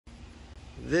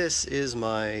This is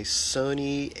my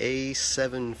Sony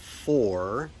A7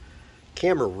 IV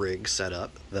camera rig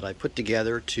setup that I put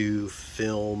together to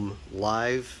film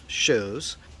live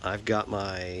shows. I've got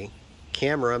my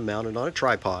camera mounted on a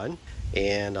tripod,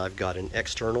 and I've got an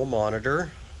external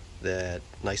monitor that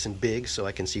nice and big so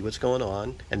I can see what's going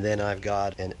on, and then I've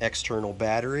got an external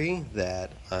battery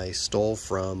that I stole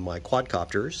from my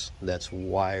quadcopters that's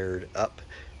wired up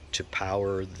to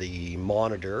power the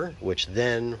monitor, which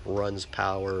then runs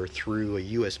power through a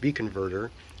USB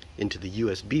converter into the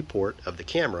USB port of the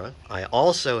camera. I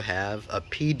also have a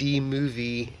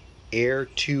PDMovie Air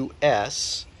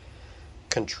 2S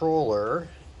controller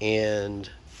and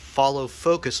follow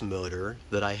focus motor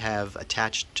that I have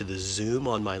attached to the zoom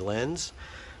on my lens,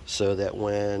 so that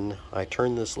when I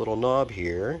turn this little knob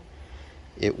here,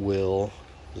 it will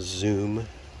zoom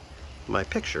my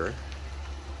picture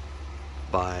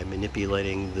by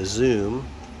manipulating the zoom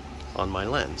on my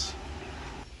lens.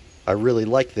 I really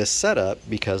like this setup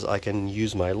because I can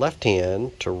use my left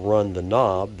hand to run the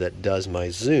knob that does my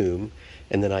zoom,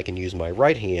 and then I can use my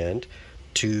right hand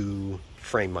to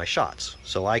frame my shots.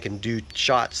 So I can do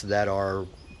shots that are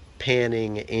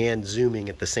panning and zooming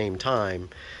at the same time,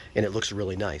 and it looks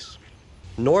really nice.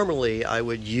 Normally I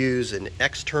would use an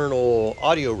external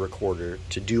audio recorder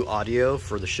to do audio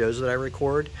for the shows that I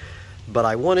record, but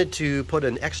I wanted to put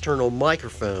an external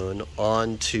microphone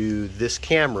onto this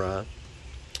camera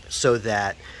so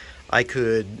that I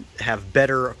could have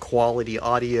better quality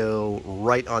audio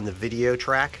right on the video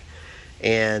track.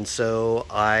 And so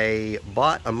I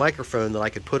bought a microphone that I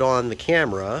could put on the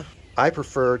camera. I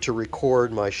prefer to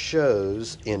record my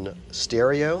shows in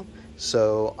stereo,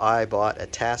 so I bought a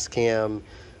Tascam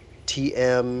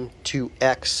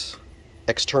TM-2X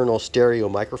external stereo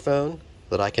microphone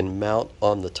that I can mount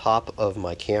on the top of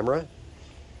my camera.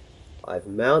 I've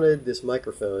mounted this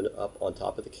microphone up on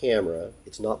top of the camera.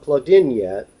 It's not plugged in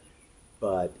yet,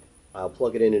 but I'll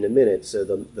plug it in a minute. So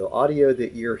the audio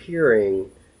that you're hearing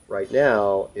right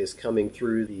now is coming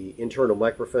through the internal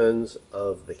microphones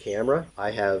of the camera.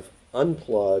 I have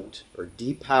unplugged or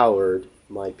depowered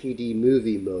my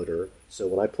PDMovie motor, so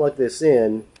when I plug this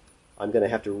in, I'm going to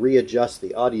have to readjust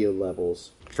the audio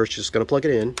levels. First, just going to plug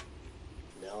it in.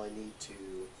 Now I need to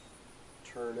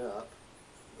turn up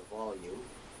the volume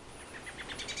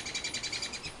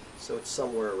so it's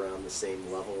somewhere around the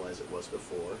same level as it was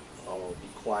before. I'll be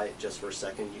quiet just for a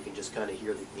second. You can just kind of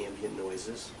hear the ambient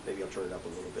noises. Maybe I'll turn it up a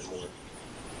little bit more.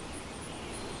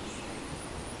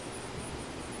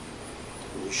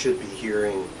 And you should be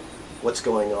hearing what's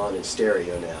going on in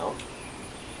stereo now.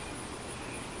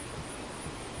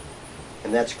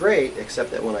 And that's great, except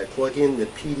that when I plug in the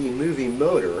PDMovie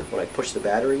motor, when I push the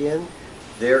battery in,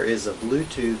 there is a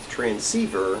Bluetooth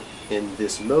transceiver in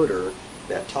this motor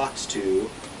that talks to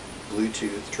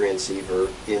Bluetooth transceiver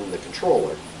in the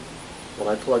controller. When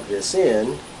I plug this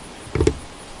in,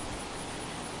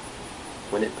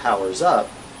 when it powers up,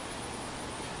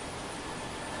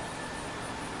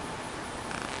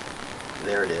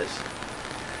 there it is.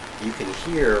 You can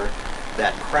hear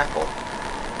that crackle.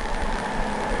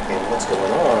 And what's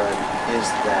going on is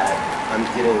that I'm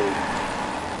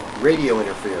getting radio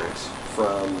interference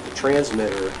from the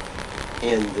transmitter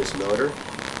in this motor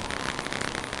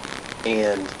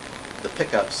and the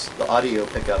pickups, the audio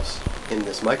pickups in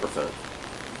this microphone.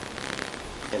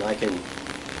 And I can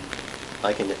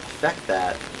affect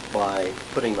that by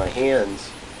putting my hands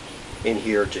in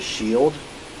here to shield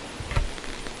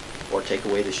or take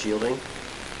away the shielding.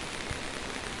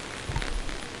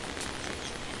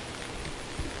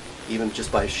 Even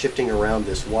just by shifting around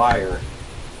this wire,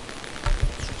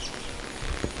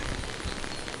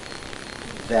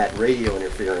 that radio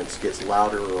interference gets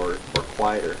louder or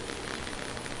quieter.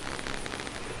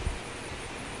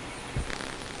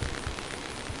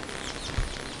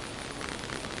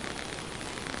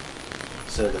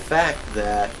 So the fact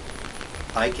that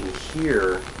I can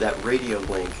hear that radio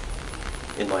link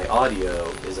in my audio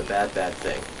is a bad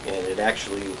thing, and it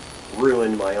actually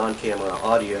ruined my on-camera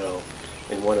audio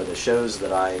in one of the shows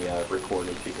that I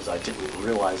recorded, because I didn't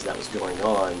realize that was going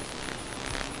on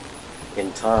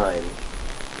in time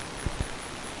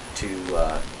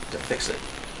to fix it.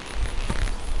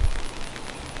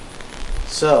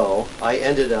 So I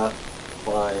ended up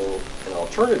buying an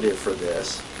alternative for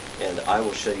this, and I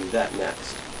will show you that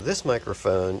next. This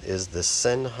microphone is the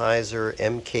Sennheiser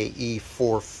MKE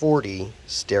 440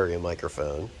 stereo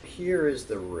microphone. Here is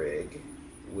the rig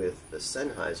with the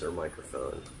Sennheiser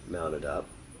microphone mounted up.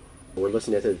 We're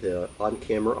listening to the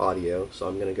on-camera audio, so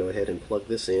I'm going to go ahead and plug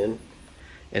this in.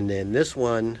 And then this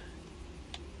one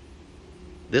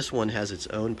has its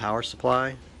own power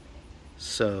supply,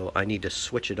 so I need to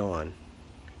switch it on.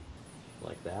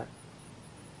 like that.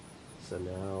 So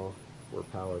now we're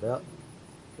powered up,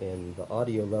 and the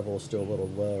audio level is still a little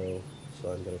low,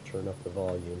 so I'm going to turn up the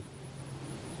volume.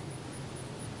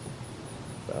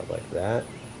 About like that.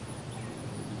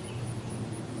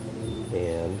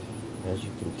 And as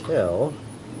you can tell,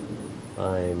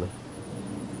 I'm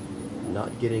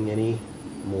not getting any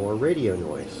more radio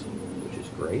noise, which is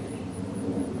great.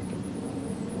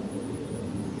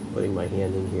 Putting my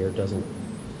hand in here doesn't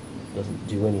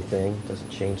do anything, doesn't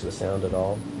change the sound at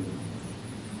all.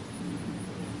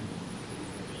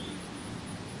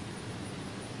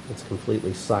 It's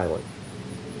completely silent.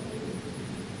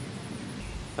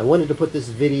 I wanted to put this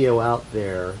video out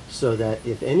there so that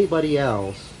if anybody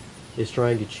else is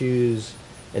trying to choose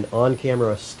an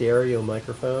on-camera stereo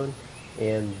microphone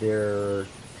and they're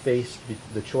faced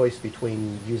the choice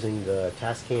between using the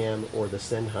Tascam or the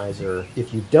Sennheiser,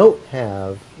 if you don't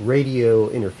have radio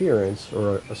interference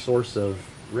or a source of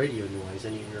radio noise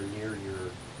anywhere near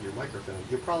your microphone,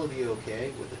 you'll probably be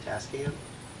okay with the Tascam.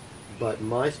 But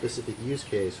my specific use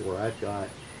case, where I've got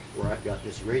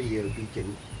this radio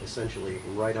beacon essentially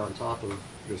right on top of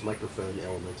those microphone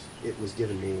elements, it was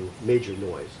giving me major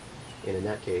noise. And in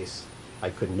that case, I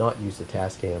could not use the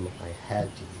Tascam. I had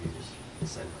to use the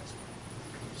Sennheiser.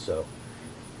 So,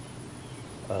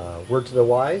 word to the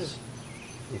wise: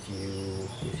 if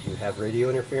you have radio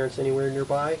interference anywhere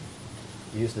nearby,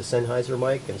 use the Sennheiser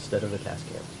mic instead of the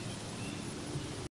Tascam.